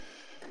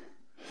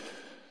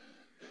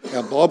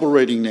Our Bible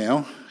reading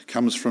now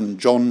comes from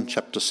John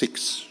chapter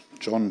 6.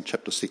 John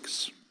chapter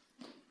 6.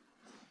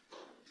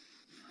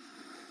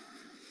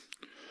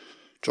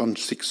 John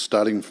 6,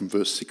 starting from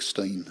verse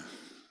 16.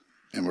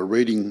 And we're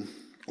reading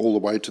all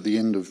the way to the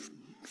end of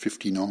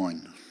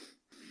 59.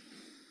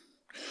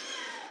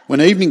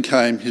 When evening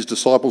came, his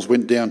disciples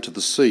went down to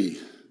the sea,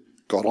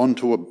 got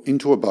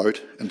into a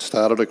boat and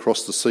started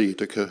across the sea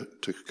to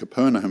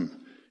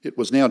Capernaum. It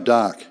was now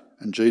dark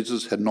and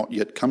Jesus had not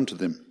yet come to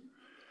them.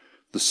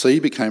 The sea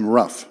became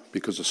rough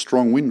because a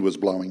strong wind was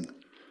blowing.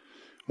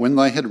 When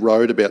they had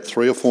rowed about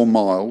 3 or 4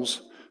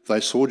 miles, they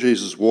saw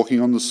Jesus walking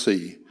on the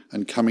sea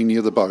and coming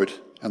near the boat,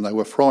 and they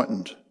were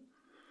frightened.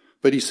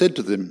 But he said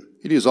to them,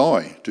 "It is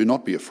I, do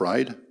not be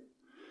afraid."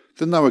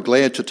 Then they were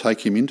glad to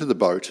take him into the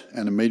boat,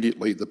 and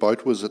immediately the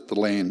boat was at the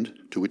land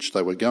to which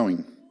they were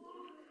going.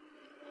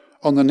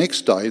 On the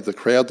next day, the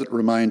crowd that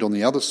remained on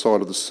the other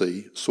side of the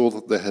sea saw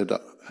that there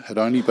had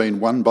only been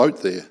one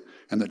boat there,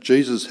 and that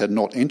Jesus had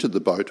not entered the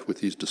boat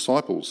with his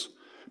disciples,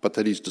 but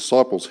that his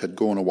disciples had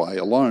gone away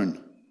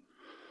alone.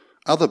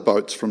 Other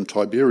boats from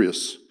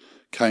Tiberias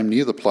came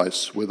near the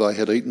place where they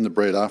had eaten the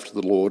bread after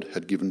the Lord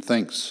had given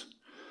thanks.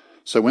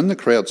 So when the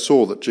crowd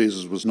saw that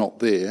Jesus was not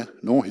there,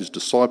 nor his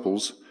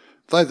disciples,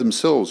 they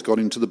themselves got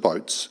into the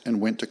boats and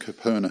went to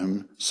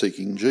Capernaum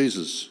seeking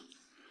Jesus.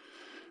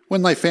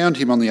 When they found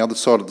him on the other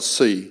side of the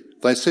sea,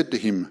 they said to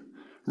him,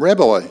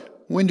 "Rabbi,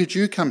 when did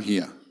you come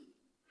here?"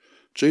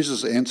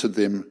 Jesus answered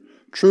them,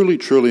 "Truly,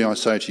 truly, I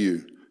say to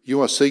you,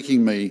 you are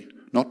seeking me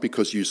not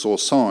because you saw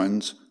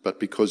signs, but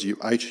because you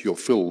ate your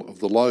fill of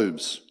the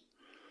loaves.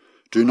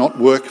 Do not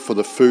work for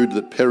the food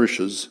that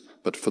perishes,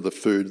 but for the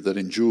food that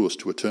endures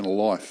to eternal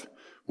life,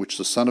 which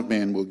the Son of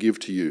Man will give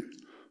to you,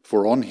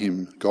 for on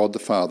him God the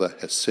Father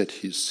has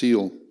set his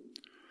seal."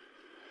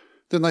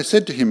 Then they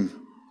said to him,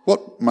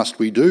 "What must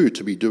we do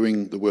to be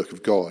doing the work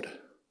of God?"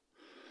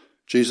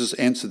 Jesus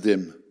answered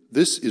them,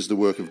 "This is the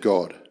work of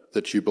God,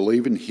 that you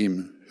believe in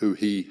him who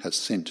he has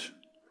sent."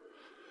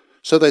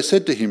 So they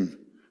said to him,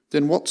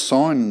 "Then what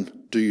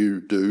sign do you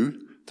do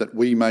that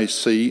we may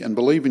see and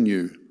believe in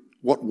you?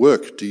 What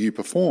work do you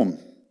perform?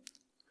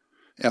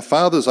 Our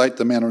fathers ate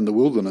the manna in the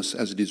wilderness,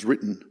 as it is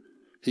written,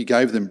 he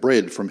gave them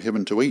bread from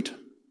heaven to eat."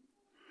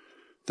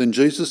 Then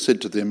Jesus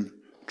said to them,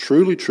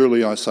 "Truly,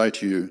 truly, I say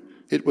to you,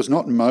 it was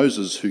not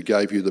Moses who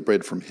gave you the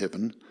bread from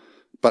heaven,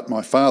 but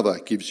my Father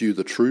gives you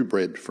the true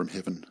bread from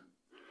heaven.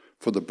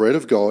 For the bread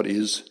of God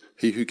is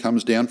he who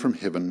comes down from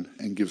heaven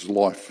and gives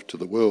life to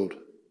the world."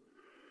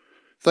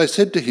 They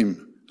said to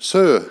him,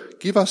 "Sir,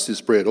 give us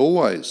this bread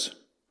always."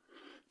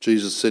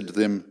 Jesus said to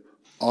them,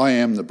 "I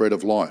am the bread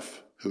of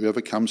life. Whoever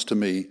comes to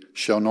me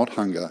shall not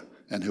hunger,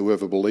 and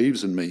whoever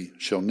believes in me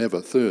shall never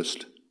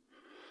thirst.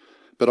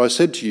 But I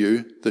said to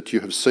you that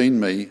you have seen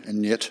me,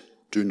 and yet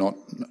do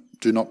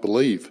not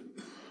believe.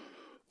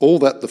 All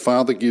that the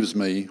Father gives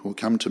me will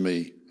come to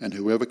me, and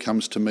whoever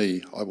comes to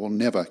me I will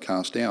never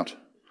cast out.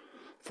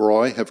 For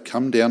I have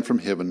come down from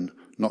heaven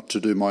not to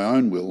do my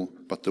own will,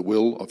 but the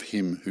will of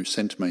him who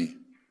sent me.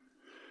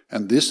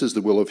 And this is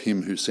the will of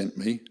him who sent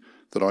me,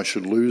 that I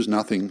should lose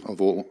nothing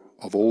of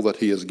all that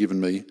he has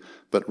given me,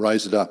 but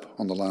raise it up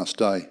on the last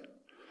day.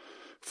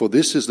 For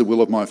this is the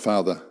will of my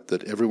Father,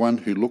 that everyone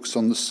who looks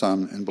on the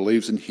Son and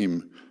believes in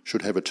him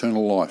should have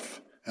eternal life,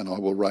 and I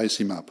will raise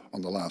him up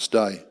on the last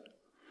day."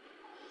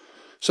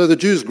 So the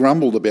Jews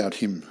grumbled about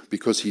him,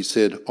 because he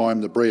said, "I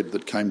am the bread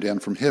that came down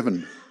from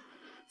heaven."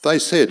 They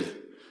said,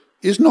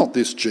 "Is not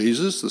this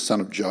Jesus, the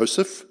son of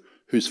Joseph,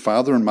 whose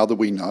father and mother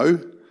we know?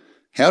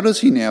 How does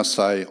he now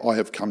say, 'I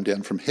have come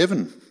down from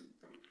heaven'?"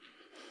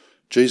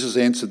 Jesus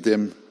answered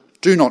them,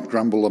 "Do not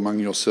grumble among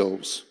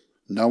yourselves.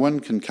 No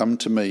one can come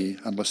to me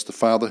unless the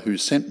Father who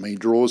sent me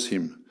draws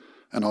him,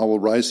 and I will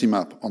raise him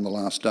up on the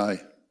last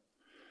day.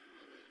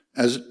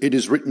 As it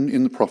is written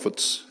in the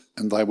prophets,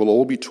 and they will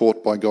all be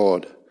taught by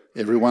God,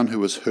 everyone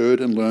who has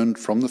heard and learned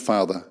from the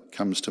Father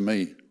comes to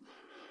me.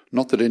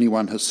 Not that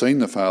anyone has seen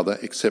the Father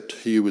except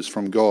he who is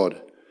from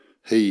God.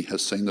 He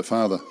has seen the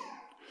Father.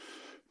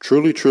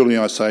 Truly, truly,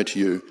 I say to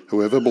you,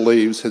 whoever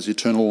believes has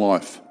eternal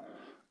life.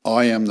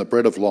 I am the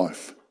bread of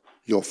life.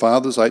 Your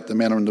fathers ate the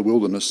manna in the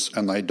wilderness,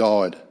 and they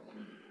died.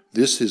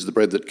 This is the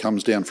bread that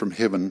comes down from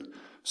heaven,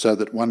 so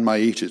that one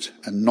may eat it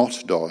and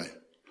not die.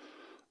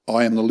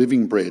 I am the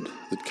living bread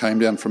that came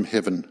down from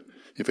heaven.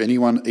 If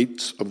anyone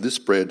eats of this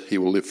bread, he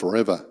will live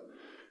forever.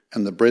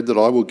 And the bread that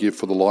I will give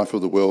for the life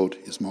of the world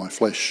is my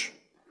flesh."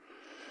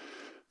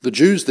 The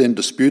Jews then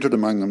disputed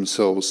among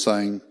themselves,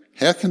 saying,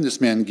 "How can this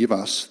man give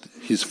us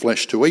his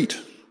flesh to eat?"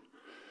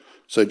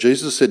 So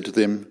Jesus said to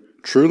them,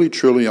 "Truly,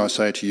 truly, I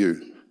say to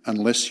you,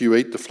 unless you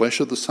eat the flesh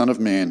of the Son of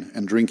Man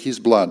and drink his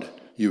blood,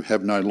 you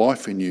have no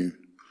life in you.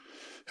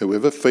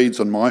 Whoever feeds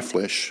on my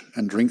flesh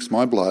and drinks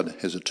my blood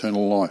has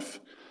eternal life,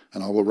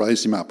 and I will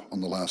raise him up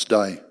on the last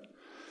day.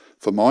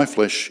 For my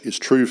flesh is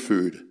true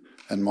food,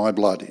 and my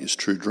blood is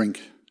true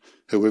drink.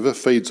 Whoever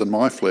feeds on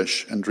my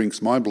flesh and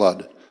drinks my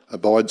blood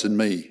abides in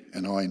me,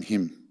 and I in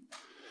him.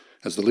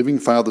 As the living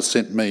Father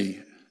sent me,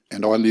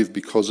 and I live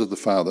because of the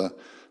Father,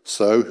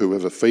 so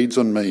whoever feeds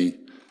on me,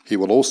 he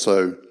will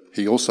also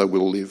he also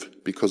will live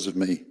because of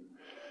me.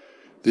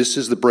 This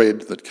is the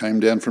bread that came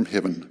down from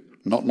heaven,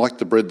 not like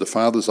the bread the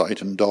fathers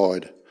ate and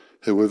died.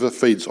 Whoever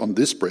feeds on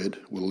this bread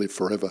will live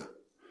forever."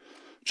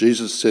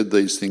 Jesus said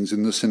these things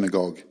in the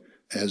synagogue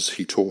as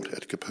he taught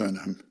at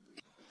Capernaum.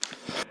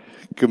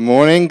 Good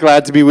morning.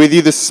 Glad to be with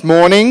you this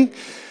morning.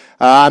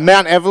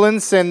 Mount Evelyn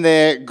send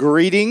their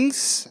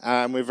greetings.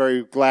 We're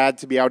very glad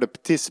to be able to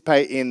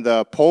participate in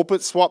the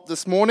pulpit swap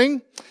this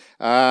morning.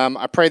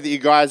 I pray that you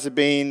guys have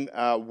been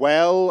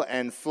well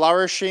and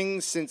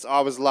flourishing since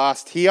I was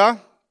last here.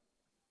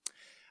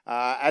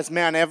 As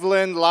Mount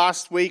Evelyn,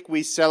 last week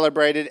we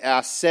celebrated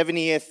our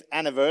 70th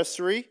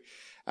anniversary.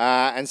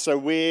 And so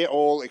we're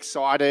all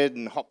excited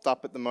and hopped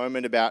up at the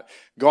moment about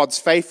God's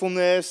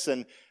faithfulness.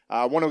 And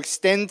I want to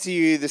extend to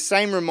you the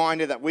same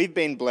reminder that we've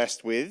been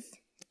blessed with,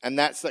 and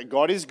that's that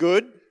God is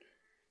good.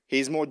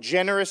 He's more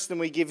generous than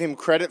we give him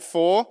credit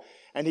for,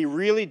 and he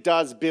really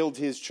does build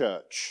his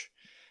church.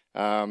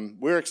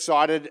 We're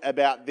excited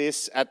about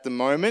this at the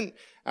moment,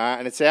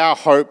 and it's our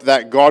hope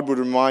that God would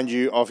remind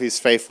you of his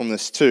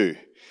faithfulness too.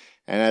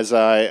 And as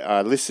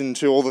I listen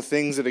to all the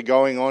things that are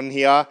going on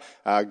here,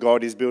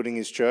 God is building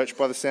his church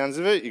by the sounds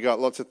of it. You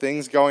got lots of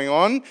things going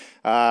on,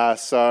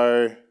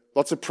 so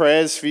lots of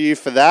prayers for you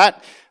for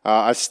that.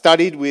 I've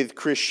studied with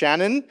Chris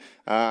Shannon,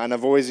 and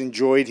I've always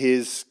enjoyed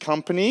his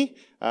company,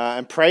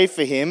 and pray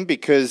for him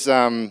because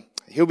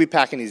he'll be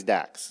packing his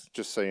DAX,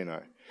 just so you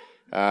know.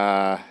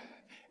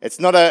 It's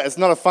not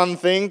a fun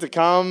thing to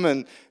come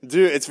and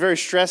do. It's very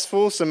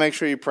stressful, so make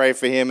sure you pray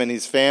for him and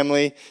his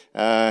family.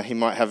 He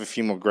might have a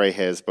few more grey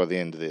hairs by the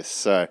end of this.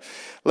 So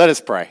let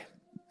us pray.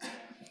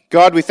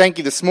 God, we thank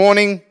you this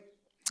morning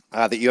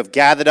that you have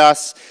gathered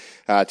us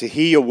to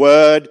hear your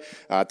word,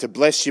 to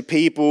bless your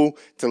people,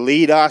 to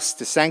lead us,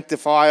 to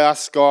sanctify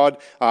us, God.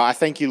 I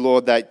thank you,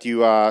 Lord, that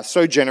you are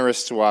so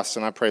generous to us,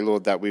 and I pray,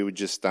 Lord, that we would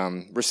just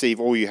receive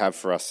all you have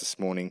for us this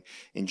morning.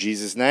 In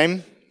Jesus'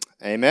 name,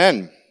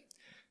 amen.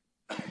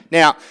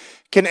 Now,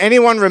 can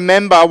anyone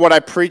remember what I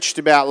preached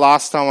about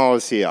last time I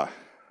was here?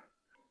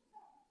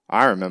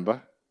 I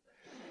remember.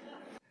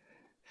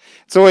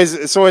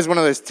 It's always one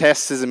of those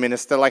tests as a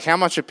minister, like how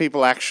much are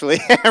people actually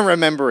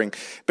remembering?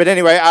 But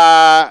anyway,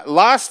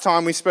 last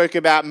time we spoke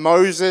about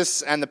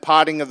Moses and the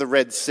parting of the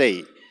Red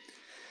Sea.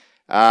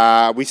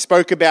 We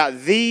spoke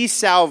about the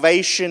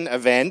salvation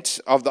event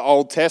of the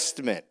Old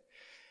Testament.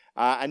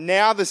 And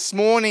now this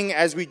morning,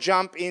 as we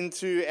jump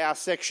into our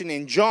section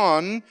in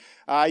John,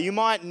 you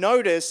might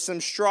notice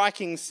some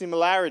striking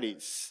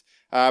similarities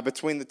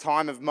between the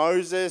time of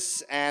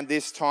Moses and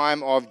this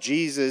time of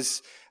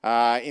Jesus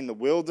in the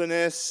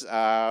wilderness,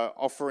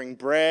 offering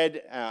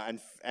bread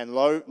and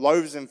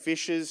loaves and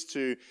fishes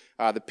to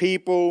the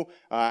people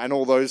and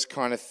all those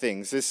kind of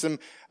things. There's some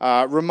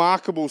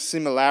remarkable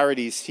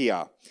similarities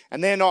here.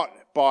 And they're not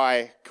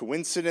by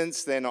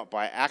coincidence, they're not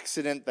by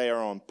accident, they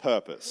are on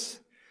purpose.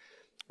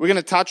 We're going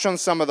to touch on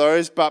some of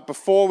those, but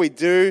before we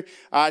do,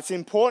 it's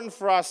important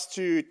for us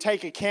to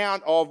take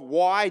account of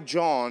why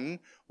John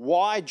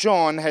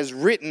has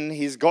written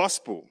his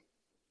gospel.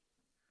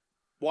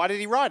 Why did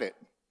he write it?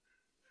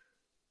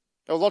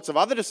 There were lots of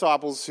other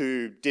disciples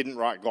who didn't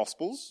write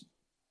gospels.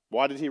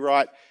 Why did he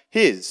write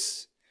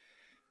his?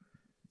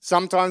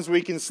 Sometimes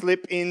we can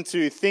slip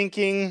into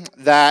thinking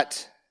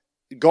that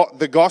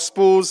the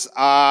gospels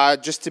are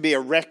just to be a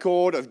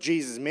record of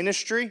Jesus'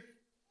 ministry.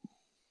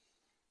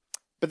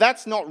 But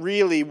that's not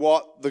really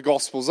what the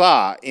Gospels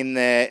are in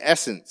their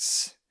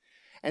essence.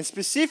 And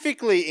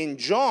specifically in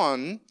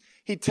John,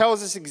 he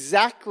tells us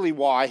exactly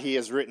why he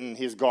has written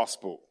his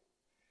Gospel.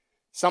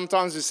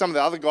 Sometimes with some of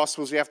the other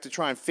Gospels, we have to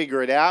try and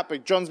figure it out,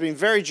 but John's been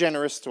very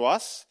generous to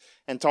us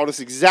and told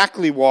us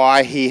exactly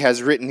why he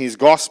has written his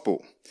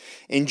Gospel.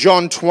 In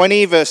John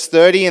 20, verse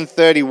 30 and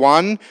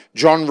 31,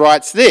 John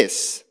writes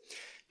this: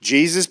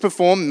 Jesus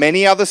performed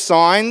many other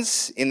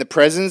signs in the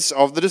presence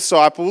of the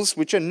disciples,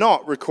 which are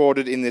not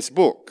recorded in this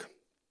book.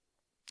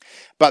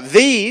 But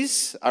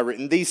these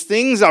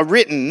things are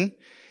written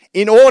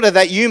in order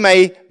that you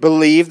may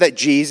believe that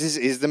Jesus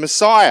is the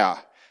Messiah,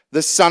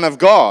 the Son of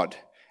God,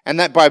 and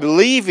that by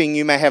believing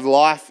you may have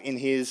life in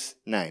his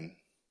name.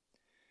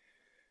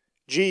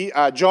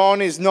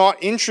 John is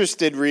not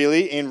interested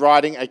really in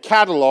writing a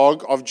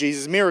catalogue of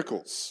Jesus'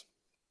 miracles.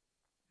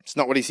 It's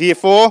not what he's here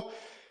for.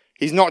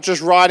 He's not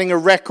just writing a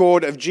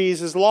record of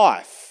Jesus'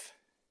 life.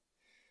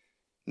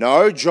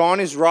 No, John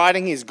is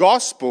writing his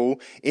gospel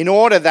in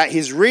order that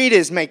his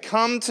readers may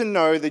come to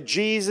know the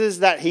Jesus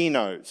that he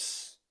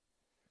knows.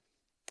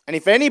 And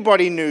if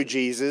anybody knew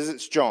Jesus,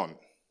 it's John.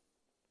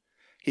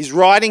 He's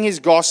writing his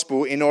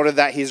gospel in order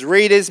that his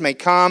readers may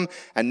come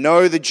and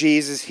know the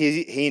Jesus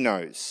he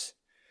knows.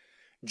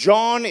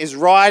 John is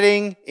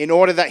writing in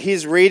order that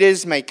his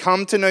readers may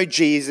come to know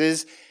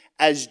Jesus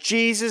as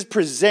Jesus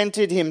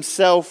presented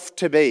himself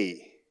to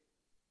be.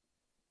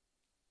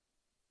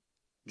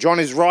 John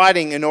is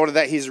writing in order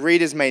that his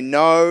readers may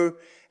know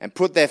and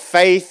put their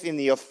faith in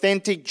the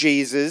authentic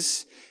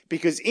Jesus,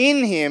 because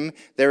in him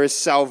there is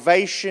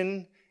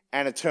salvation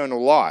and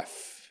eternal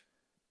life.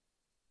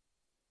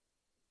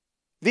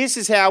 This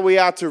is how we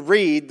are to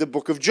read the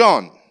book of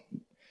John.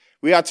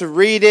 We are to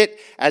read it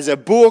as a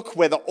book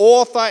where the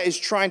author is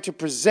trying to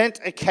present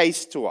a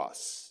case to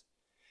us.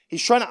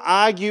 He's trying to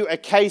argue a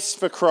case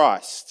for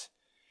Christ.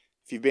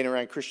 If you've been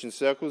around Christian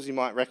circles, you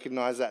might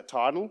recognize that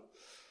title.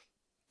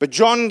 But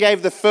John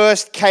gave the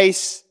first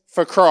case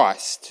for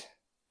Christ.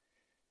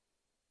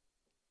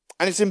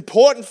 And it's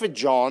important for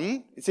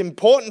John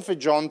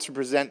to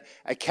present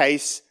a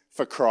case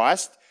for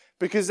Christ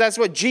because that's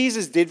what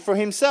Jesus did for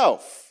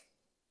himself.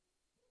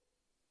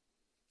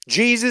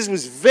 Jesus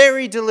was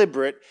very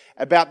deliberate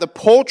about the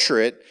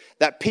portrait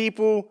that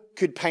people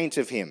could paint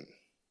of him.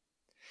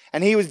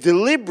 And he was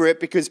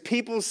deliberate because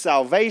people's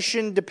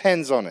salvation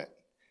depends on it.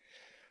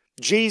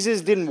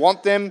 Jesus didn't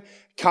want them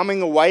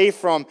coming away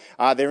from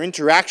their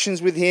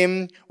interactions with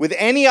him with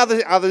any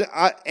other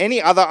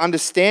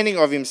understanding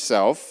of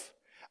himself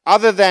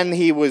other than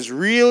he was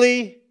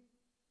really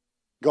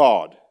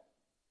God.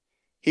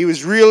 He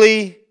was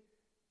really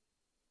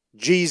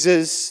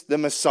Jesus, the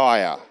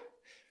Messiah.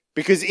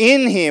 Because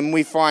in him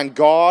we find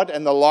God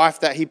and the life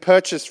that he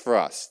purchased for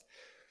us.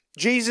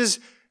 Jesus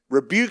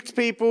rebuked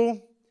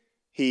people.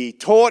 He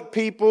taught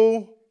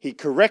people. He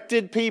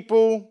corrected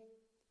people.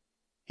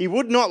 He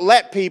would not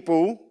let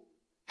people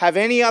have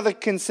any other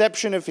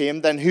conception of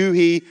him than who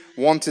he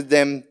wanted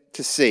them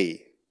to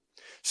see.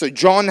 So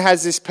John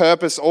has this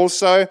purpose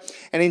also.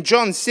 And in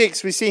John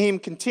 6, we see him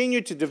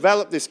continue to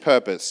develop this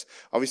purpose.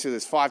 Obviously,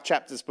 there's 5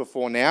 chapters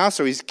before now,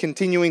 so he's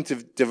continuing to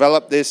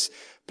develop this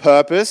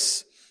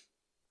purpose.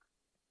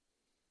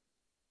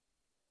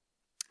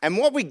 And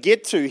what we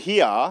get to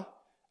here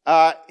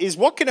is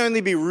what can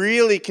only be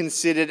really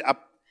considered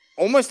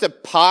almost a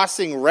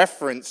passing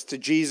reference to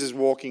Jesus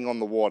walking on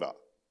the water.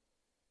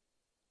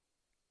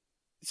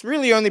 It's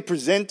really only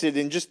presented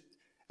in just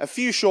a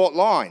few short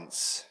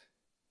lines.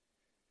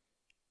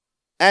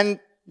 And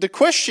the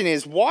question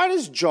is, why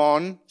does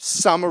John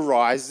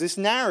summarize this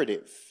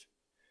narrative?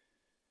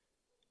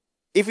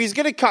 If he's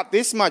going to cut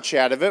this much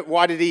out of it,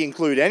 why did he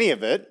include any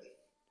of it?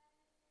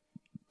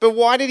 But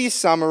why did he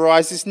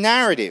summarize this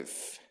narrative?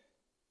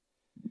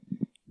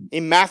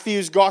 In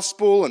Matthew's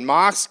gospel and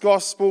Mark's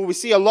gospel, we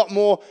see a lot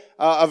more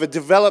of a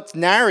developed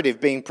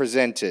narrative being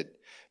presented.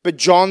 But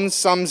John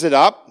sums it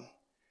up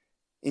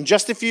in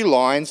just a few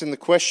lines, and the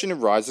question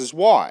arises,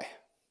 why?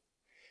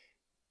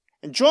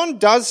 And John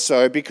does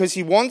so because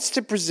he wants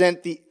to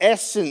present the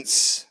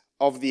essence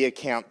of the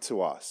account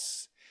to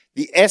us.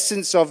 The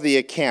essence of the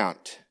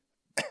account.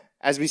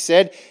 As we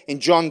said, in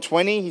John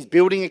 20, he's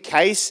building a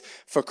case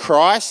for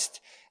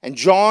Christ, and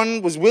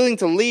John was willing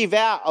to leave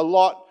out a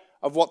lot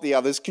of what the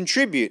others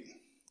contribute.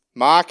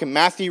 Mark and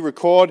Matthew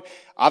record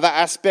other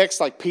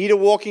aspects like Peter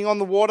walking on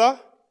the water.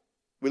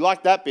 We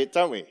like that bit,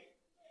 don't we?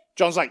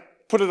 John's like,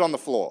 put it on the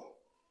floor.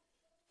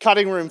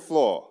 Cutting room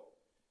floor.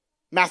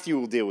 Matthew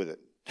will deal with it.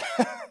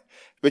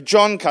 But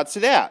John cuts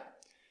it out.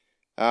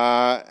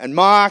 And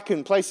Mark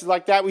and places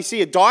like that, we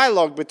see a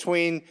dialogue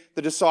between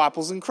the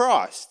disciples and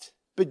Christ.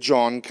 But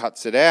John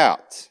cuts it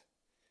out.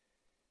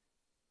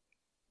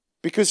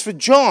 Because for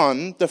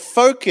John, the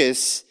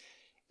focus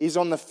is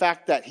on the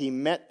fact that he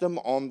met them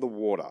on the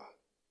water.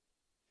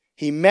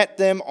 He met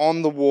them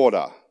on the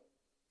water.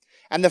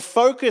 And the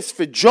focus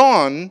for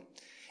John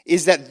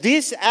is that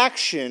this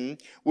action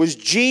was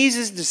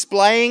Jesus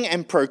displaying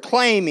and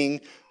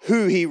proclaiming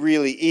who he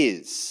really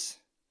is.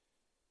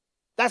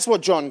 That's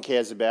what John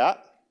cares about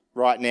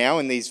right now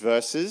in these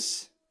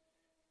verses.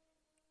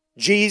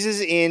 Jesus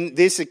in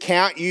this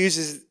account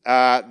uses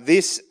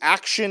this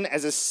action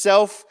as a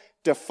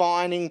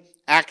self-defining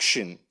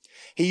action.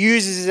 He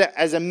uses it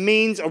as a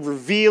means of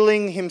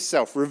revealing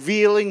himself,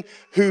 revealing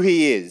who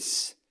he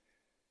is.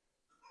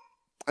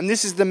 And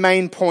this is the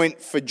main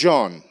point for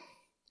John.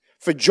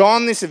 For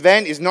John, this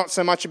event is not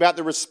so much about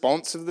the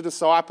response of the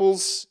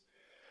disciples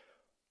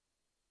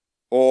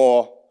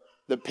or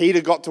that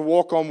Peter got to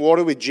walk on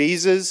water with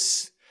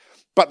Jesus,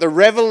 but the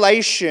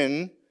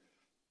revelation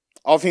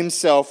of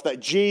himself that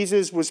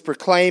Jesus was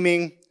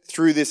proclaiming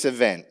through this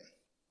event.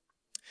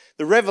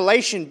 The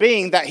revelation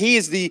being that he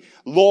is the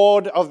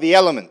Lord of the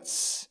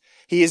elements.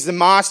 He is the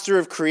master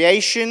of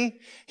creation.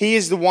 He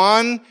is the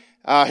one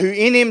who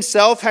in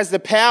himself has the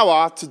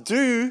power to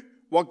do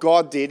what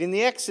God did in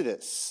the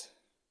Exodus.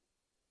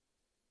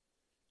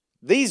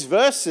 These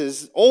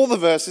verses, all the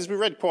verses, we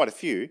read quite a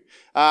few,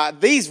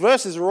 these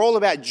verses are all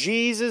about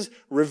Jesus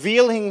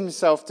revealing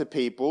himself to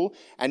people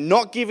and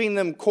not giving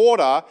them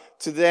quarter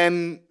to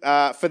them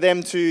for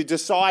them to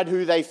decide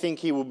who they think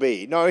he will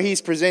be. No,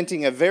 he's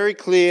presenting a very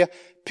clear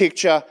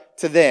picture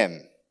to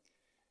them.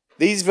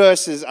 These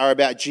verses are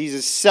about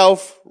Jesus'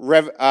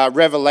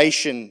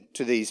 self-revelation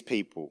to these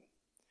people.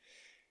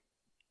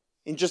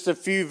 In just a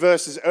few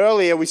verses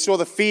earlier, we saw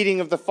the feeding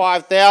of the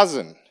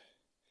 5,000.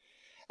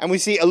 And we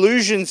see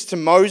allusions to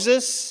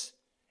Moses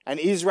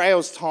and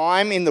Israel's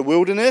time in the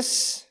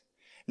wilderness.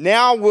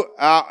 Now,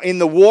 in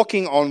the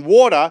walking on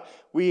water,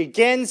 we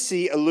again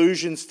see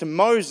allusions to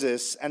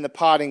Moses and the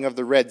parting of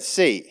the Red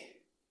Sea.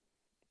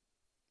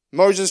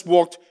 Moses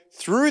walked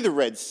through the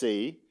Red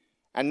Sea,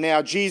 and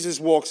now Jesus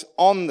walks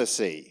on the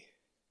sea.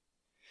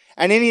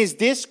 And in his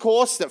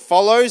discourse that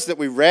follows, that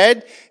we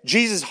read,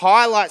 Jesus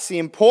highlights the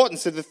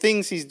importance of the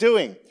things he's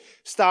doing.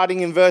 Starting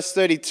in verse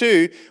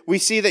 32, we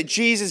see that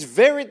Jesus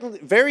very,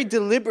 very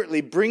deliberately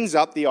brings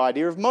up the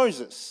idea of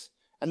Moses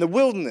and the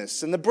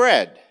wilderness and the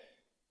bread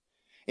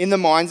in the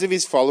minds of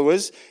his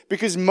followers,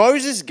 because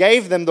Moses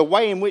gave them the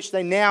way in which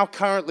they now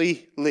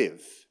currently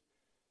live.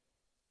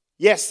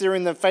 Yes, they're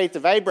in the faith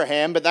of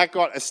Abraham, but that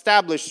got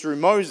established through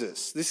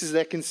Moses. This is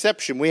their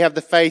conception. We have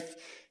the faith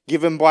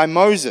given by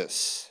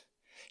Moses.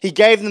 He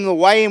gave them the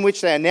way in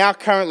which they are now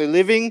currently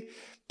living,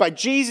 but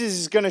Jesus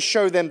is going to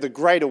show them the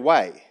greater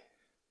way.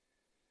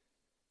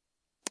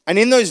 And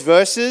in those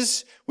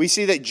verses, we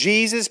see that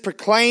Jesus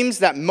proclaims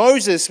that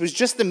Moses was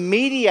just the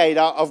mediator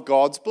of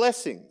God's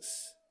blessings.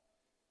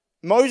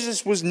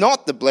 Moses was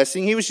not the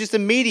blessing, he was just a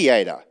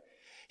mediator.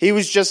 He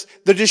was just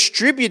the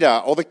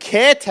distributor or the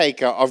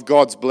caretaker of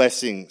God's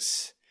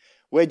blessings,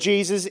 where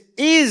Jesus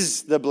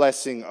is the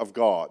blessing of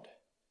God.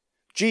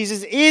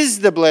 Jesus is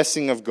the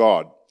blessing of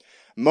God.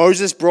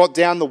 Moses brought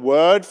down the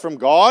word from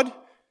God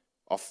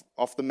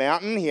off the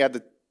mountain. He had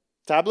the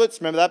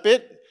tablets, remember that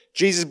bit?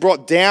 Moses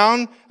brought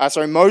down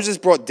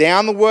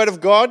the word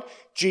of God.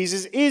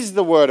 Jesus is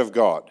the word of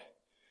God.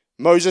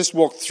 Moses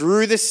walked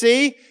through the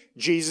sea.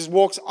 Jesus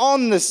walks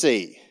on the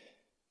sea.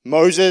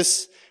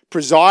 Moses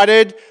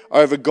presided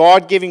over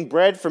God giving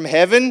bread from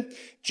heaven.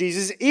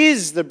 Jesus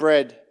is the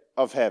bread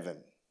of heaven.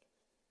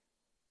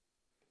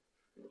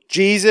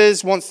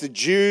 Jesus wants the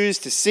Jews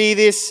to see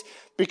this,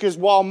 because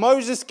while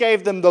Moses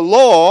gave them the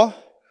law,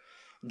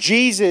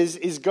 Jesus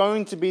is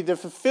going to be the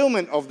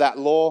fulfillment of that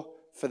law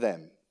for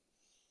them.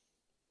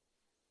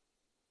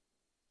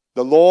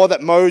 The law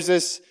that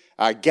Moses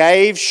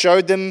gave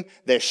showed them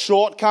their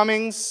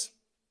shortcomings.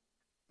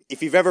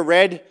 If you've ever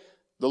read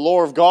the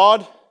law of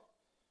God,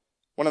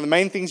 one of the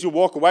main things you'll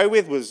walk away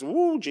with was,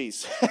 ooh,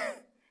 geez,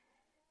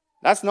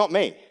 that's not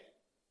me.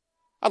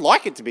 I'd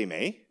like it to be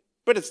me,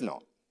 but it's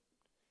not.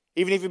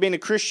 Even if you've been a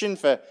Christian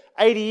for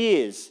 80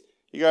 years,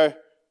 you go,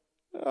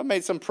 I've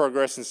made some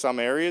progress in some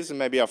areas and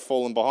maybe I've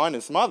fallen behind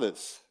in some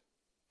others.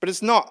 But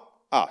it's not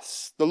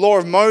us. The law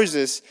of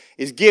Moses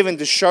is given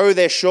to show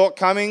their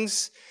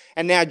shortcomings,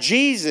 and now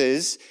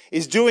Jesus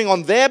is doing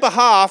on their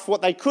behalf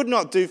what they could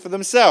not do for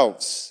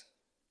themselves,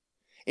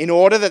 in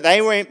order that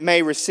they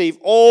may receive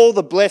all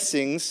the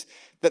blessings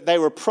that they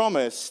were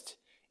promised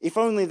if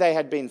only they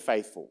had been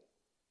faithful.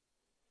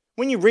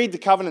 When you read the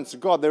covenants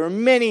of God, there are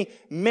many,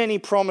 many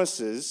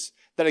promises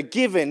that are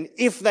given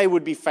if they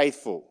would be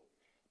faithful.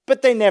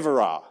 But they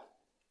never are.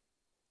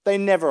 They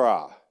never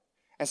are.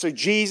 And so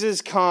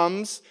Jesus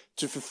comes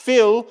to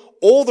fulfill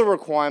all the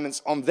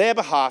requirements on their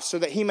behalf so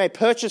that he may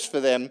purchase for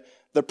them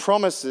the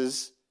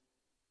promises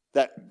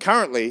that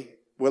currently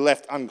were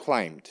left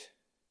unclaimed.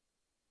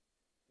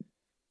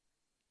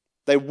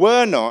 They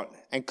were not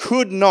and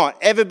could not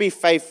ever be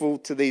faithful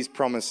to these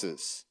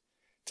promises,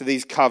 to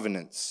these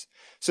covenants.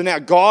 So now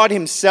God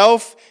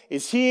himself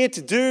is here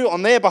to do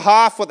on their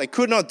behalf what they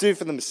could not do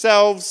for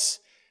themselves.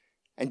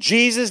 And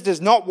Jesus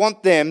does not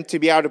want them to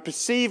be able to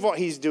perceive what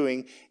he's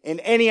doing in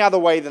any other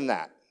way than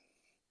that.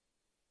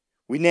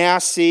 We now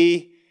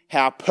see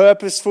how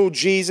purposeful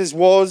Jesus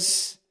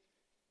was.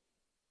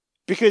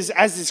 Because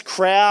as this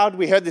crowd,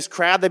 we heard this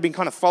crowd, they've been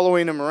kind of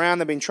following him around.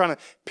 They've been trying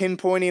to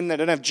pinpoint him. They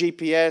don't have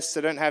GPS.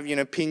 They don't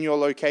have, pin your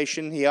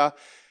location here.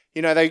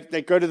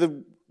 They go to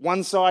the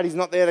one side, he's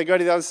not there. They go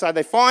to the other side,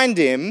 they find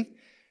him.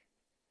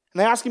 And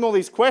they ask him all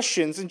these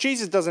questions, and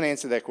Jesus doesn't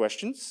answer their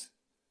questions.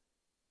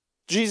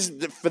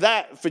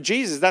 For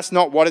Jesus, that's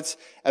not what it's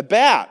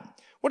about.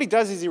 What he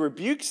does is he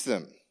rebukes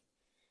them.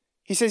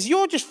 He says,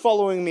 you're just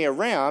following me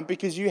around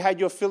because you had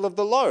your fill of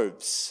the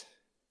loaves.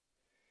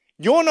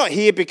 You're not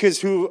here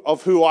because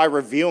of who I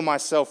reveal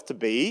myself to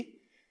be.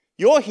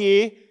 You're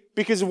here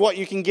because of what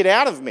you can get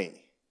out of me.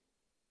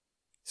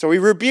 So he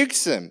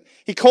rebukes them.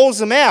 He calls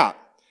them out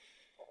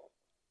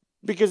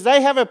because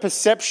they have a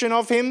perception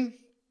of him,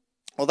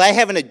 or they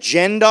have an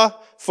agenda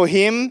for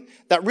him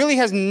that really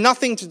has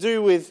nothing to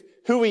do with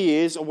who he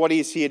is or what he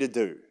is here to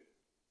do.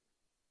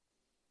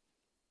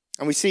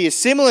 And we see a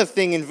similar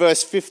thing in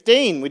verse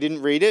 15. We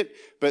didn't read it,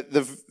 but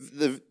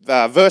the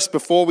verse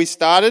before we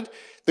started,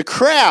 the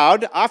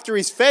crowd, after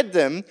he's fed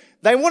them,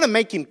 they want to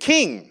make him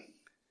king.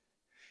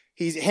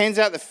 He hands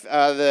out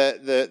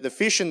the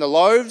fish and the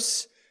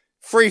loaves,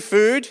 free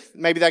food.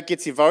 Maybe that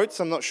gets your votes,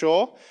 I'm not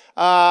sure.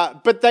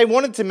 But they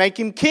wanted to make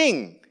him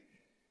king.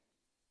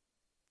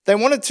 They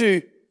wanted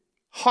to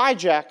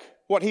hijack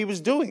what he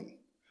was doing.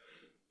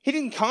 He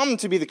didn't come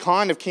to be the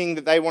kind of king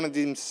that they wanted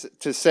him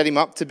to set him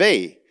up to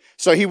be.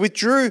 So he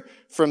withdrew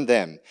from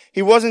them.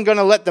 He wasn't going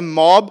to let the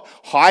mob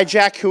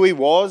hijack who he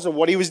was or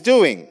what he was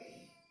doing.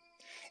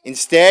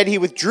 Instead, he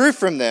withdrew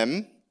from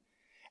them,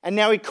 and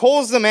now he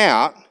calls them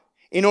out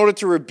in order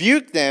to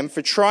rebuke them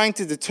for trying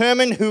to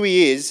determine who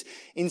he is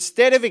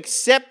instead of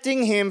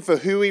accepting him for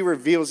who he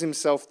reveals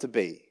himself to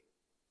be.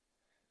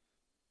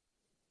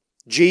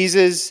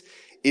 Jesus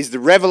is the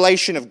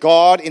revelation of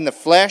God in the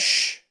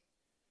flesh,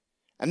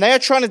 and they are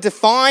trying to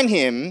define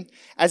him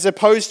as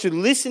opposed to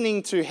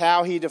listening to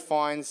how he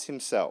defines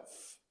himself.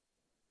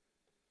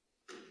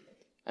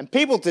 And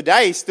people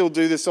today still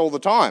do this all the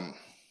time.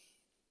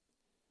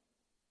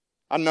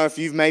 I don't know if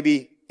you've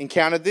maybe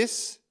encountered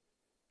this.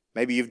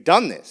 Maybe you've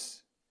done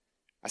this.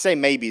 I say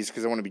maybes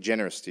because I want to be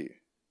generous to you.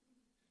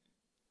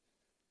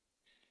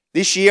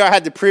 This year I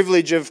had the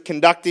privilege of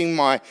conducting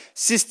my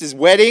sister's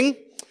wedding.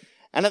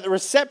 And at the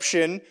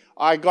reception,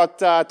 I got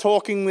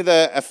talking with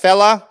a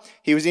fella.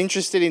 He was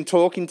interested in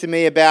talking to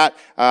me about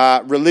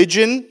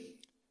religion.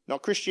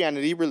 Not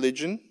Christianity,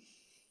 religion.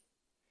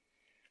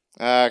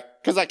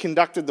 Because I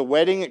conducted the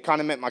wedding, it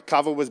kind of meant my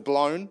cover was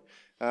blown.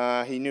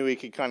 He knew he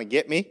could kind of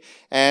get me.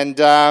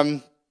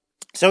 And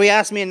so he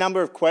asked me a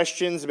number of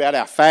questions about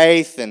our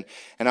faith, and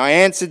I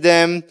answered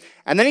them.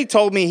 And then he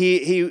told me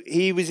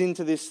he was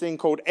into this thing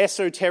called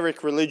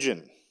esoteric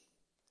religion.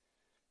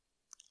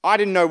 I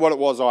didn't know what it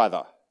was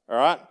either, all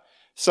right?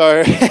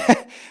 So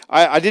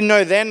I didn't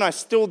know then, I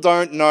still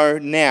don't know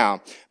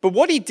now. But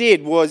what he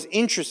did was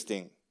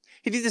interesting.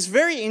 He did this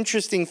very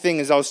interesting thing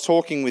as I was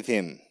talking with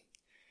him.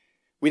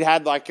 We'd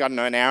had an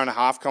hour and a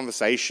half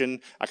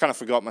conversation. I kind of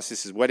forgot my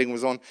sister's wedding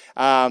was on.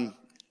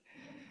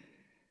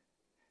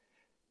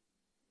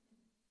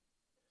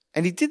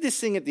 And he did this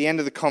thing at the end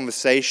of the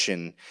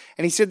conversation,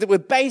 and he said that we're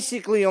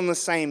basically on the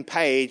same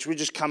page, we're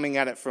just coming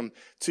at it from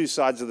two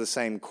sides of the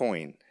same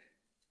coin.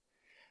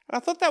 And I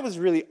thought that was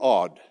really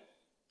odd.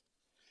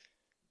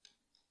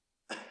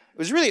 It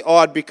was really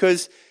odd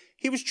because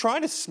he was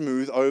trying to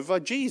smooth over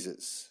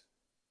Jesus.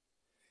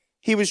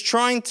 He was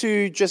trying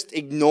to just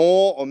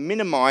ignore or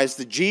minimize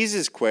the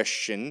Jesus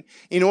question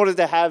in order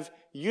to have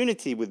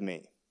unity with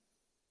me.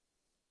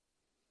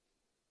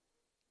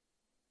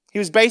 He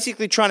was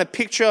basically trying to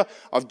picture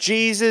of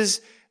Jesus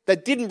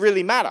that didn't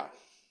really matter,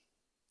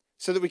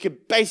 so that we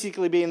could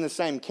basically be in the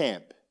same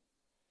camp.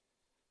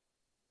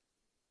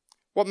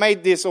 What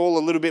made this all a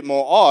little bit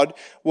more odd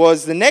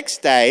was the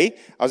next day,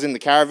 I was in the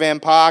caravan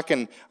park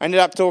and I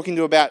ended up talking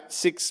to about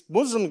 6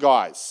 Muslim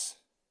guys.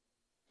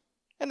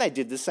 And they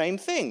did the same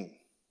thing.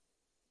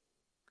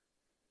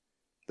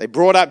 They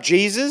brought up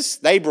Jesus.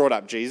 I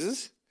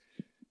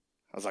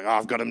was like,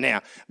 I've got him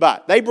now.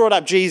 But they brought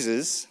up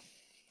Jesus,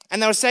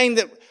 and they were saying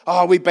that,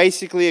 we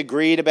basically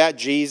agreed about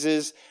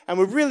Jesus, and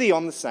we're really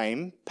on the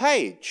same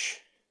page.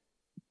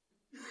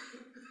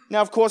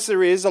 Now, of course,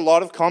 there is a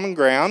lot of common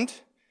ground,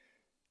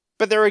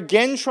 but they're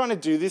again trying to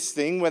do this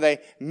thing where they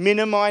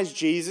minimize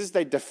Jesus,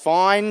 they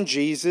define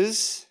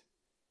Jesus,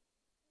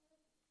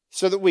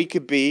 so that we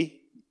could be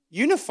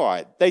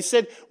unified. They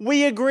said,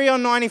 we agree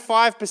on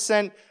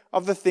 95%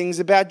 of the things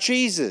about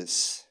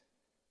Jesus.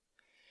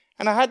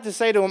 And I had to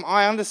say to him,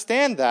 I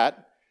understand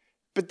that,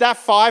 but that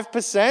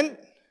 5%,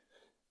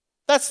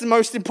 that's the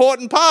most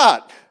important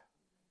part.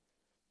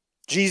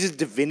 Jesus'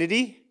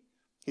 divinity,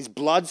 his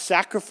blood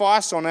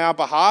sacrifice on our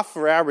behalf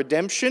for our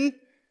redemption,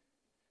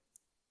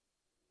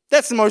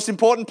 that's the most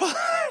important part.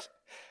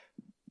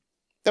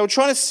 They were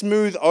trying to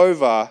smooth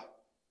over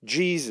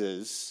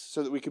Jesus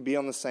so that we could be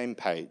on the same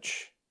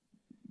page.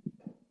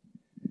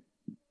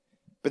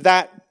 But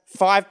that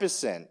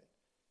 5%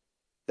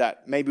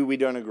 that maybe we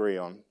don't agree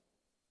on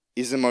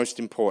is the most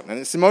important.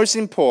 And it's the most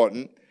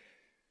important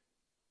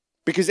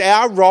because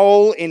our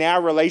role in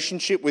our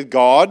relationship with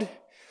God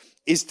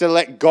is to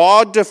let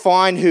God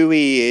define who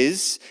he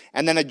is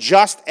and then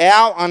adjust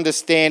our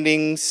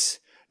understandings,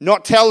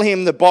 not tell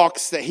him the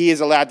box that he is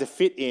allowed to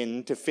fit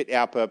in to fit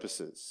our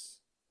purposes.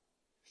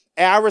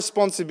 Our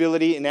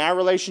responsibility in our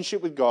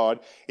relationship with God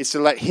is to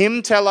let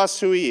him tell us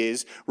who he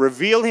is,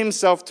 reveal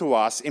himself to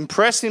us,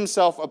 impress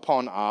himself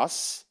upon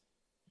us,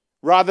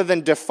 rather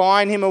than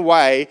define him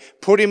away,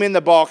 put him in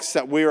the box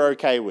that we're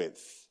okay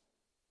with.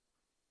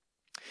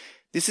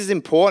 This is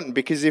important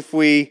because if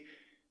we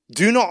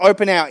do not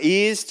open our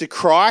ears to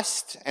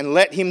Christ and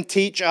let him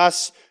teach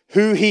us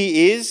who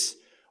he is,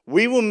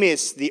 we will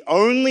miss the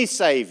only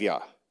Savior,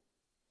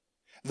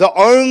 the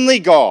only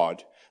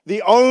God,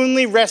 the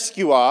only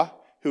rescuer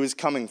who is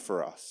coming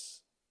for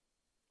us.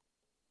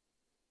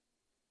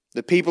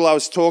 The people I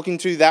was talking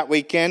to that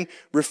weekend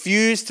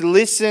refused to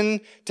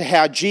listen to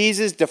how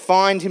Jesus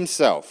defined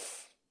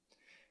himself.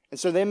 And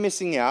so they're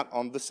missing out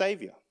on the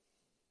Savior,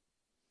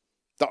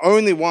 the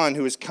only one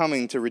who is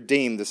coming to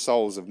redeem the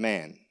souls of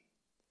man.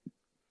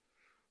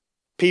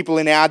 People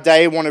in our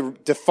day want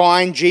to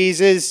define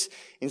Jesus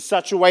in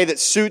such a way that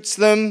suits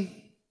them.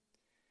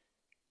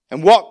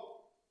 And what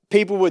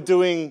people are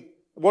doing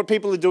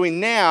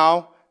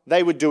now,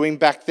 they were doing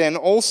back then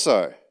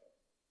also.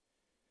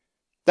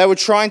 They were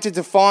trying to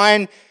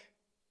define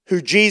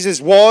who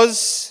Jesus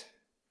was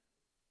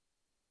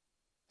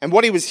and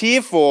what he was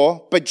here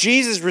for, but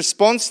Jesus'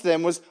 response to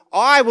them was,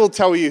 I will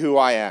tell you who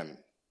I am.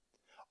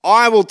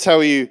 I will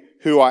tell you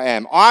who I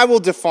am. I will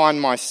define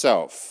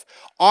myself.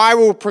 I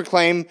will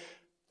proclaim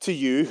to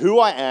you who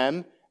I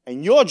am,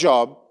 and your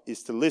job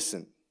is to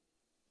listen.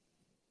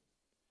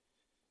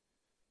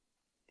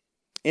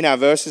 In our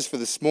verses for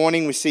this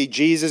morning, we see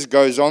Jesus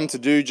goes on to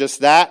do just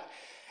that.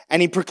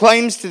 And he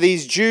proclaims to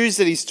these Jews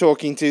that he's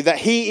talking to that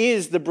he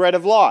is the bread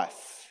of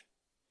life.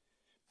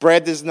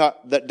 Bread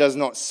that does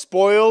not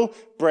spoil,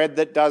 bread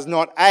that does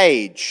not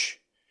age.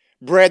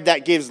 Bread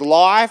that gives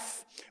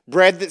life,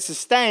 bread that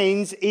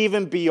sustains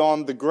even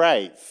beyond the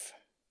grave.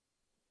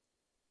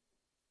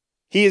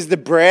 He is the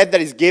bread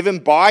that is given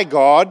by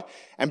God,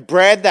 and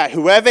bread that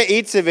whoever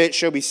eats of it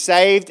shall be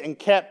saved and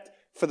kept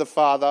for the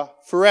Father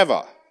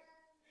forever.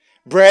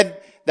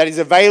 Bread that is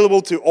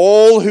available to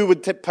all who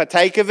would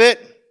partake of it,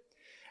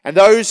 and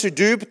those who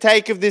do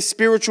partake of this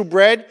spiritual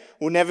bread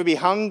will never be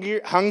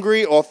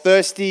hungry or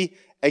thirsty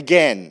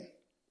again.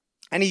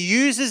 And he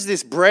uses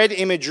this bread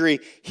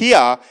imagery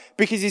here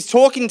because he's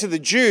talking to the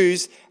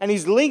Jews and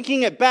he's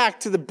linking it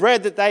back to the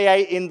bread that they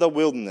ate in the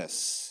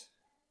wilderness.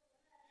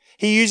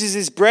 He uses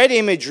this bread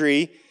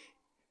imagery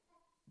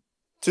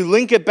to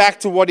link it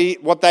back to what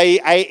they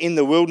ate in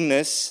the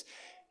wilderness,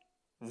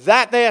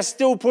 that they are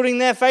still putting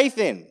their faith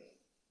in.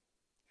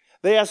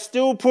 They are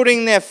still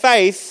putting their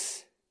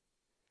faith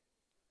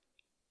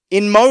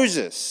in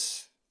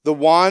Moses, the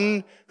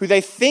one who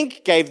they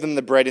think gave them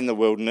the bread in the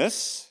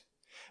wilderness,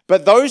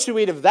 but those who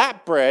eat of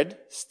that bread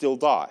still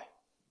die.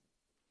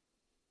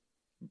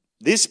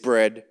 This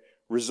bread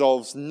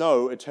resolves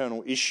no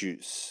eternal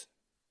issues.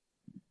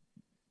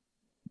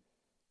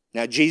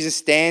 Now, Jesus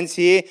stands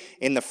here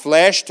in the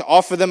flesh to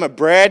offer them a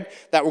bread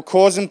that will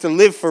cause them to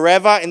live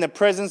forever in the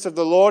presence of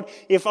the Lord,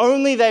 if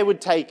only they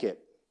would take it.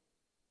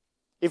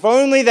 If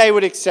only they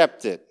would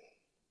accept it.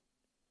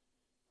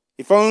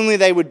 If only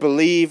they would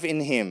believe in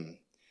him.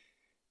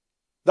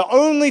 The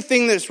only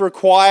thing that's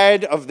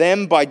required of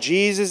them by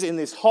Jesus in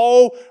this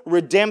whole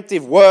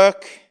redemptive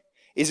work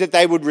is that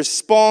they would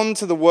respond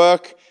to the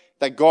work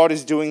that God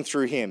is doing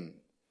through him.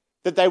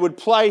 That they would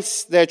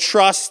place their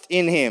trust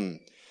in him.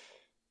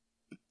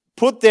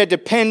 Put their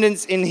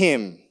dependence in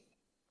him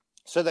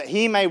so that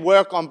he may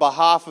work on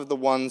behalf of the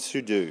ones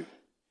who do.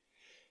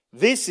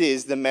 This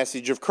is the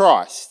message of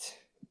Christ.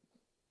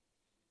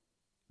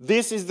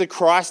 This is the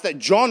Christ that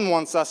John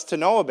wants us to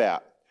know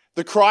about.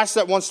 The Christ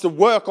that wants to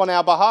work on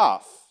our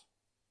behalf.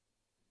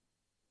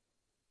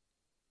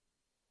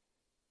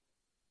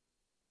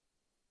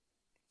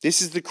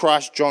 This is the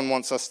Christ John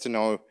wants us to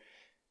know.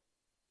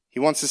 He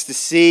wants us to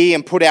see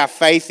and put our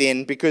faith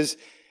in, because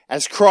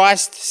as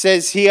Christ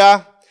says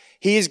here,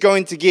 he is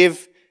going to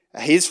give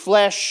his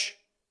flesh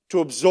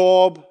to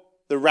absorb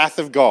the wrath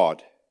of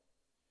God.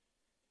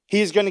 He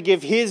is going to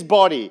give his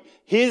body,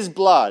 his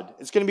blood.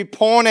 It's going to be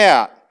poured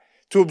out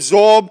to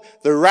absorb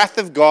the wrath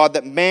of God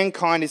that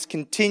mankind is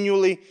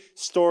continually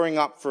storing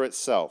up for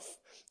itself.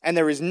 And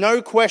there is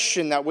no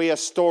question that we are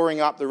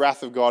storing up the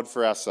wrath of God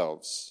for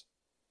ourselves.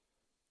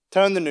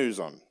 Turn the news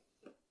on.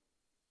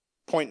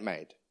 Point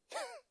made.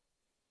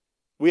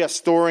 We are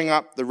storing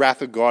up the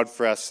wrath of God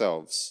for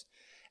ourselves.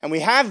 And we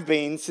have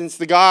been since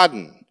the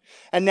garden.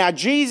 And now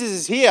Jesus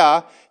is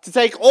here to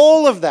take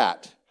all of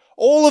that,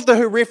 all of the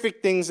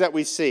horrific things that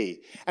we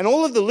see, and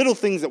all of the little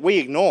things that we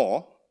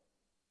ignore,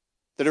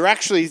 that are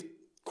actually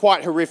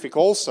quite horrific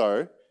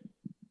also.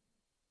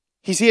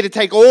 He's here to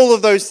take all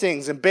of those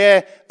things and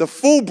bear the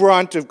full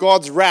brunt of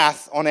God's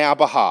wrath on our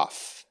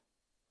behalf.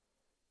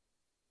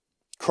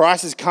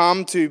 Christ has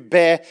come to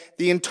bear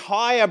the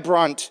entire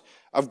brunt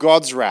of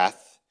God's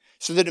wrath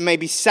so that it may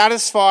be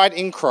satisfied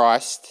in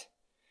Christ.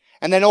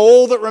 And then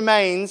all that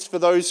remains for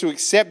those who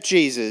accept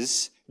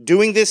Jesus,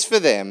 doing this for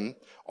them,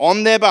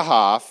 on their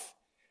behalf,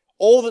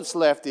 all that's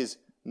left is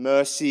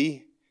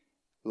mercy,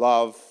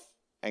 love,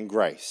 and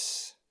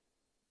grace.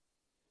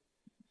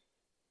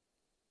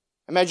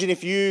 Imagine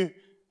if you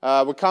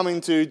were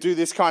coming to do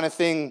this kind of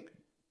thing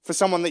for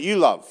someone that you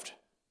loved,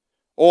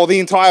 or the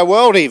entire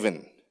world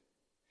even.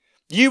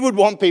 You would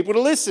want people to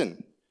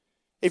listen.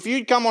 If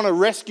you'd come on a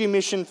rescue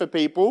mission for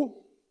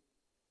people,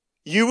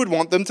 you would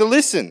want them to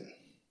listen.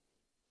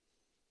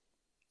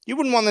 You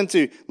wouldn't want them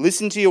to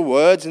listen to your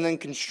words and then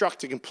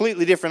construct a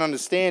completely different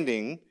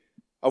understanding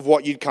of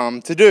what you'd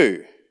come to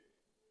do.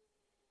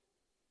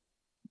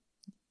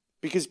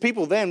 Because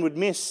people then would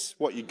miss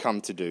what you'd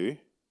come to do.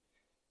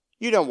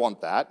 You don't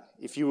want that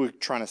if you were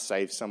trying to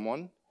save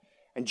someone.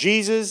 And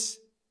Jesus,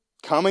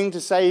 coming to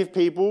save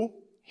people,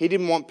 he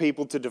didn't want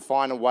people to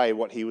define away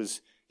what he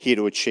was here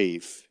to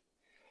achieve.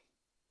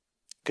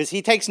 Because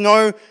he takes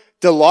no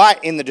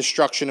delight in the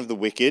destruction of the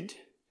wicked.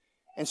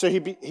 And so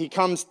he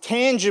comes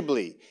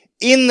tangibly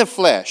in the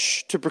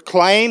flesh to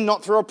proclaim,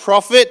 not through a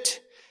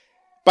prophet,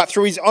 but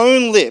through his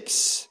own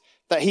lips,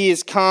 that he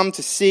has come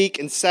to seek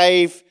and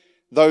save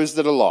those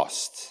that are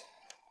lost.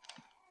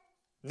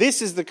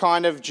 This is the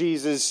kind of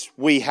Jesus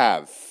we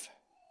have.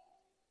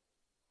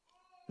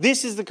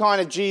 This is the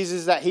kind of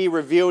Jesus that he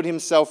revealed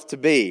himself to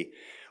be.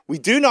 We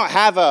do not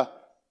have a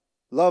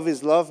love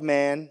is love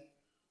man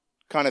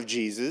kind of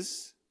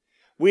Jesus.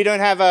 We don't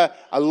have a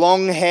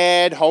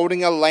long-haired,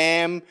 holding a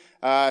lamb,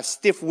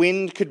 stiff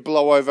wind could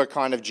blow over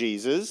kind of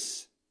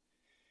Jesus.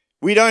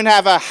 We don't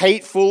have a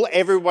hateful,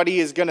 everybody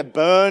is going to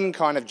burn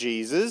kind of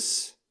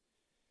Jesus.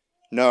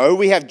 No,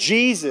 we have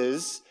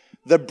Jesus,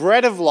 the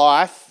bread of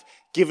life,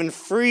 given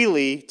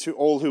freely to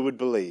all who would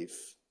believe.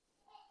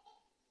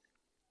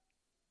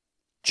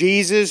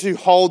 Jesus, who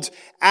holds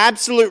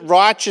absolute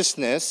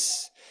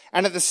righteousness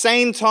and at the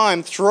same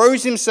time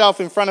throws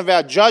himself in front of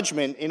our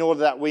judgment in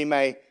order that we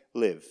may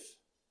live.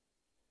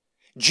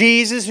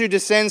 Jesus who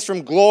descends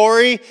from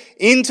glory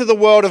into the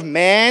world of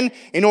man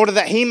in order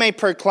that he may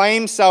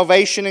proclaim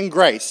salvation and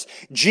grace.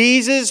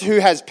 Jesus who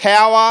has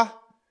power,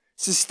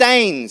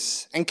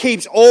 sustains and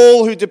keeps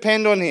all who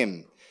depend on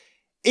him,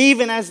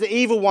 even as the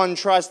evil one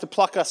tries to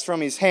pluck us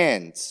from his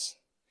hands.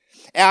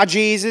 Our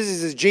Jesus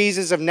is the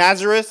Jesus of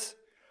Nazareth,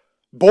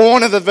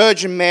 born of the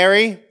Virgin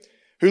Mary,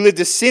 who lived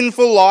a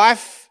sinful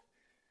life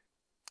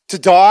to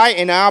die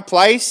in our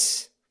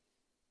place,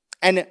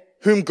 and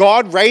whom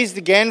God raised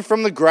again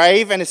from the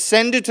grave and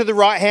ascended to the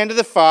right hand of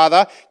the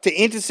Father to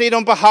intercede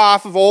on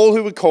behalf of all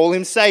who would call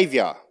him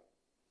Saviour.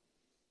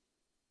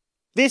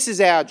 This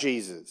is our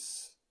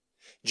Jesus.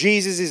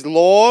 Jesus is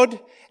Lord,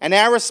 and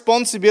our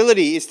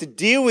responsibility is to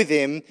deal with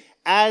him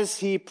as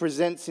he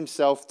presents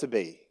himself to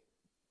be,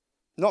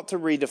 not to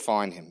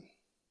redefine him.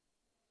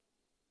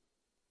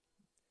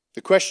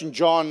 The question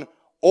John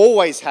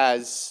always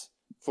has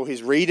for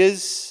his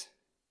readers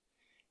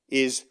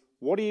is,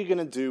 what are you going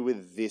to do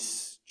with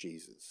this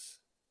Jesus?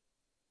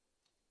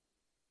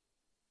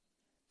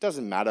 It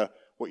doesn't matter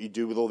what you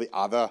do with all the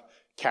other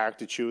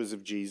caricatures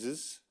of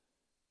Jesus.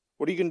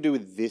 What are you going to do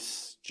with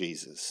this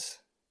Jesus?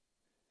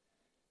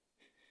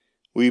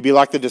 Will you be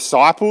like the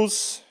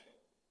disciples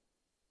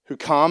who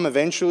come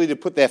eventually to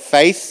put their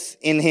faith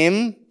in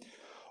him?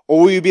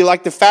 Or will you be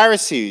like the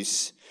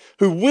Pharisees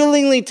who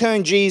willingly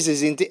turn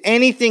Jesus into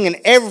anything and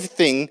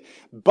everything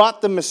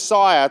but the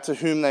Messiah to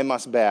whom they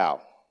must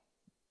bow?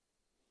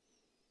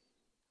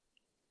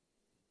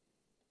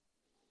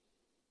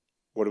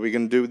 What are we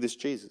going to do with this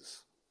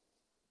Jesus?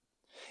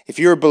 If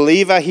you're a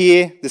believer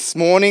here this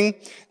morning,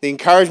 the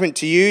encouragement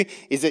to you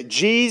is that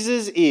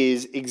Jesus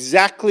is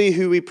exactly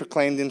who he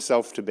proclaimed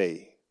himself to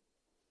be.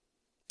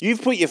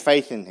 You've put your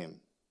faith in him.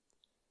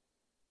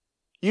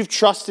 You've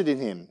trusted in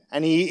him,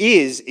 and he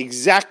is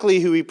exactly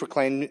who he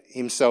proclaimed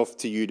himself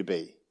to you to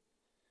be.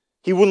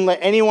 He wouldn't let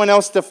anyone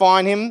else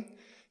define him.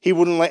 He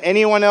wouldn't let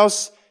anyone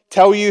else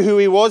tell you who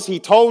he was. He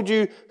told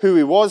you who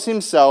he was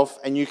himself,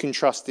 and you can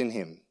trust in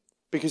him.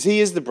 Because he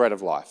is the bread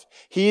of life.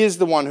 He is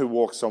the one who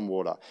walks on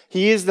water.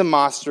 He is the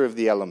master of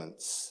the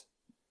elements.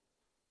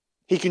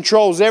 He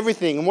controls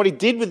everything, and what he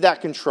did with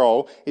that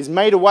control is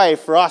made a way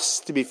for us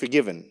to be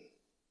forgiven.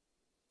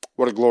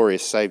 What a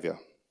glorious Saviour.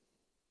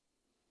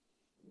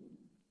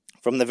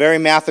 From the very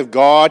mouth of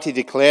God, he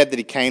declared that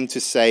he came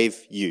to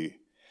save you.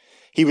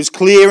 He was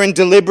clear and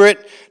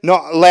deliberate,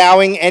 not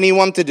allowing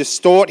anyone to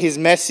distort his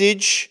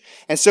message.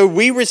 And so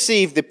we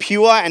receive the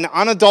pure and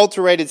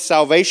unadulterated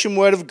salvation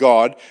word of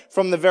God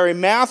from the very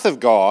mouth of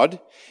God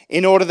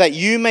in order that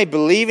you may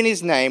believe in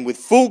his name with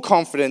full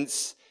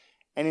confidence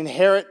and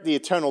inherit the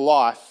eternal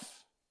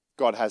life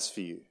God has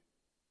for you.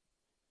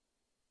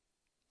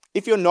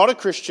 If you're not a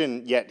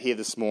Christian yet here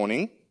this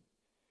morning,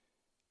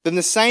 then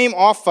the same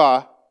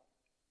offer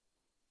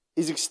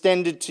is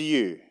extended to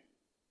you.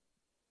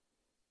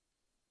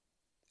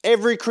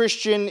 Every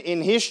Christian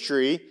in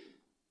history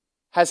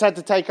has had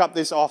to take up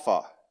this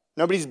offer.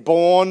 Nobody's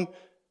born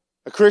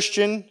a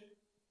Christian.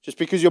 Just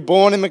because you're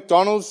born in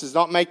McDonald's does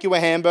not make you a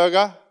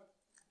hamburger.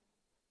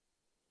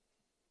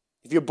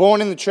 If you're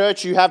born in the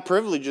church, you have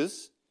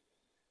privileges.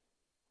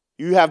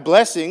 You have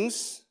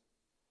blessings.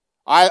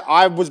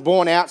 I was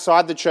born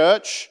outside the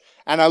church,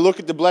 and I look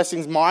at the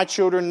blessings my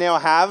children now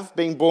have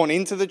being born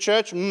into the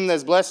church.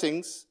 There's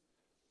blessings.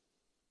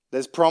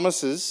 There's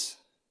promises.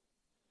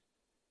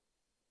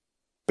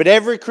 But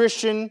every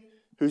Christian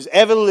who's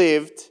ever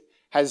lived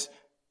has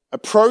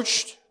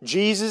approached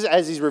Jesus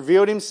as he's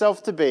revealed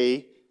himself to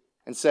be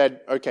and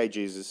said, okay,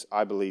 Jesus,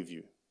 I believe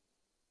you.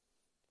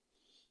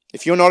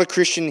 If you're not a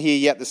Christian here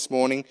yet this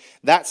morning,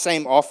 that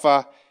same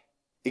offer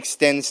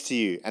extends to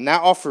you. And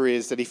that offer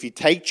is that if you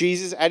take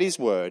Jesus at his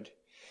word,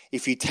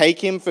 if you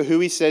take him for who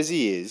he says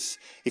he is,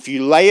 if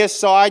you lay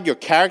aside your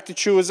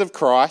caricatures of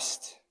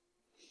Christ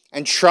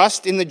and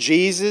trust in the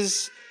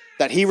Jesus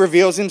that he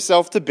reveals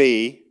himself to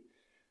be,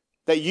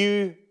 that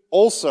you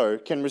also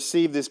can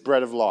receive this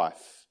bread of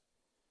life.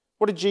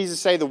 What did Jesus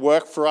say the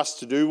work for us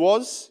to do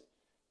was?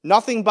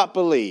 Nothing but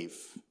believe.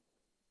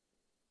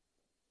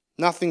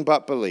 Nothing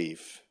but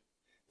believe.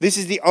 This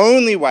is the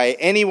only way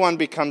anyone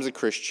becomes a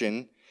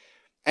Christian,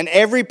 and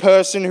every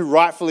person who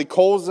rightfully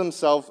calls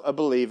themselves a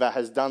believer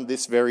has done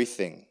this very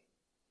thing.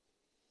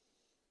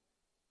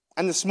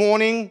 And this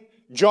morning,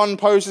 John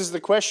poses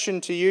the question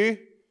to you,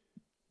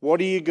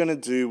 what are you going to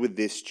do with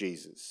this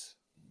Jesus?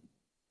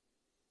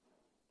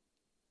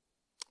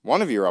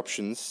 One of your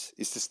options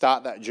is to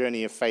start that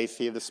journey of faith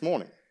here this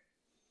morning.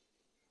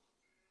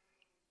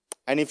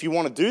 And if you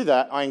want to do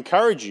that, I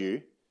encourage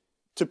you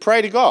to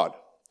pray to God.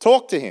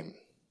 Talk to him.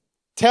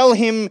 Tell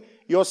him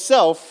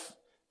yourself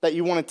that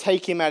you want to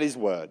take him at his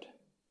word.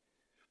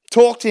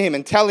 Talk to him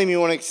and tell him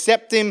you want to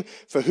accept him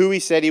for who he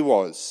said he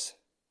was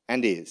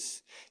and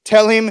is.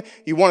 Tell him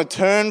you want to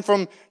turn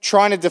from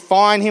trying to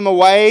define him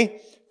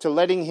away to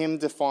letting him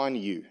define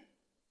you.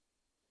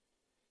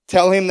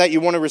 Tell him that you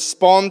want to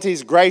respond to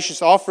his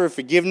gracious offer of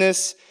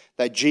forgiveness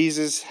that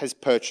Jesus has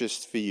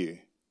purchased for you.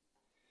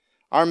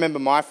 I remember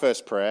my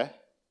first prayer.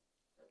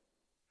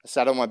 I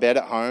sat on my bed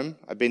at home.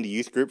 I'd been to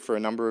youth group for a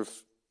number of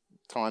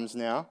times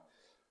now.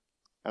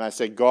 And I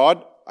said,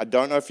 God, I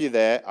don't know if you're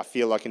there. I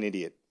feel like an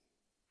idiot.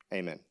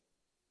 Amen.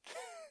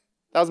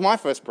 That was my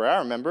first prayer. I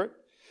remember it.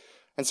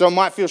 And so it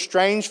might feel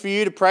strange for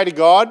you to pray to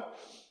God,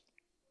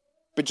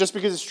 but just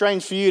because it's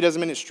strange for you doesn't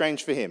mean it's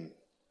strange for him.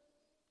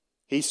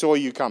 He saw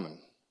you coming.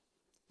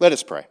 Let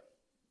us pray.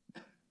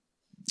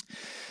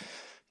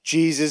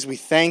 Jesus, we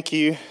thank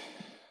you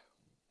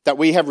that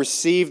we have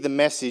received the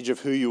message of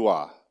who you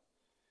are.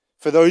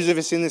 For those of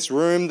us in this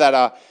room that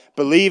are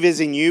believers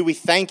in you, we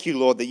thank you,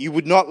 Lord, that you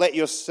would not let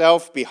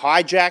yourself be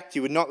hijacked.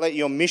 You would not let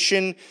your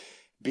mission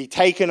be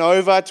taken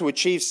over to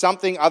achieve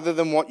something other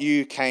than what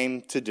you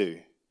came to do.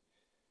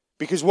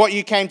 Because what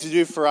you came to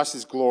do for us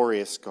is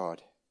glorious,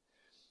 God.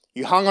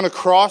 You hung on a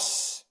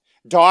cross,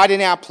 died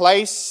in our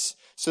place,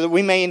 so that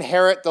we may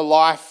inherit the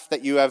life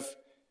that you have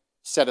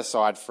set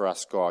aside for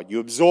us, God. You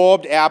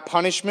absorbed our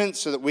punishment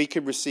so that we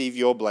could receive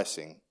your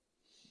blessing.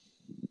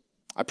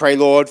 I pray,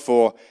 Lord,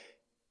 for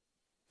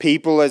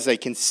people as they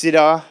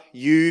consider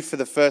you for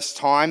the first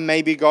time,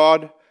 maybe,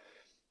 God.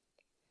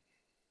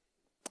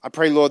 I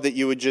pray, Lord, that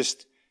you would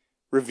just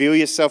reveal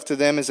yourself to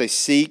them as they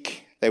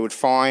seek, they would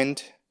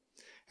find.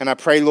 And I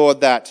pray,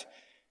 Lord, that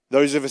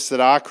those of us that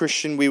are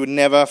Christian, we would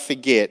never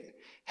forget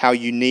how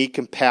unique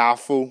and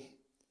powerful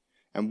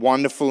and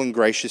wonderful and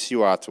gracious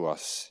you are to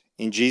us.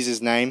 In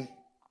Jesus' name,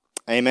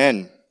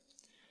 amen.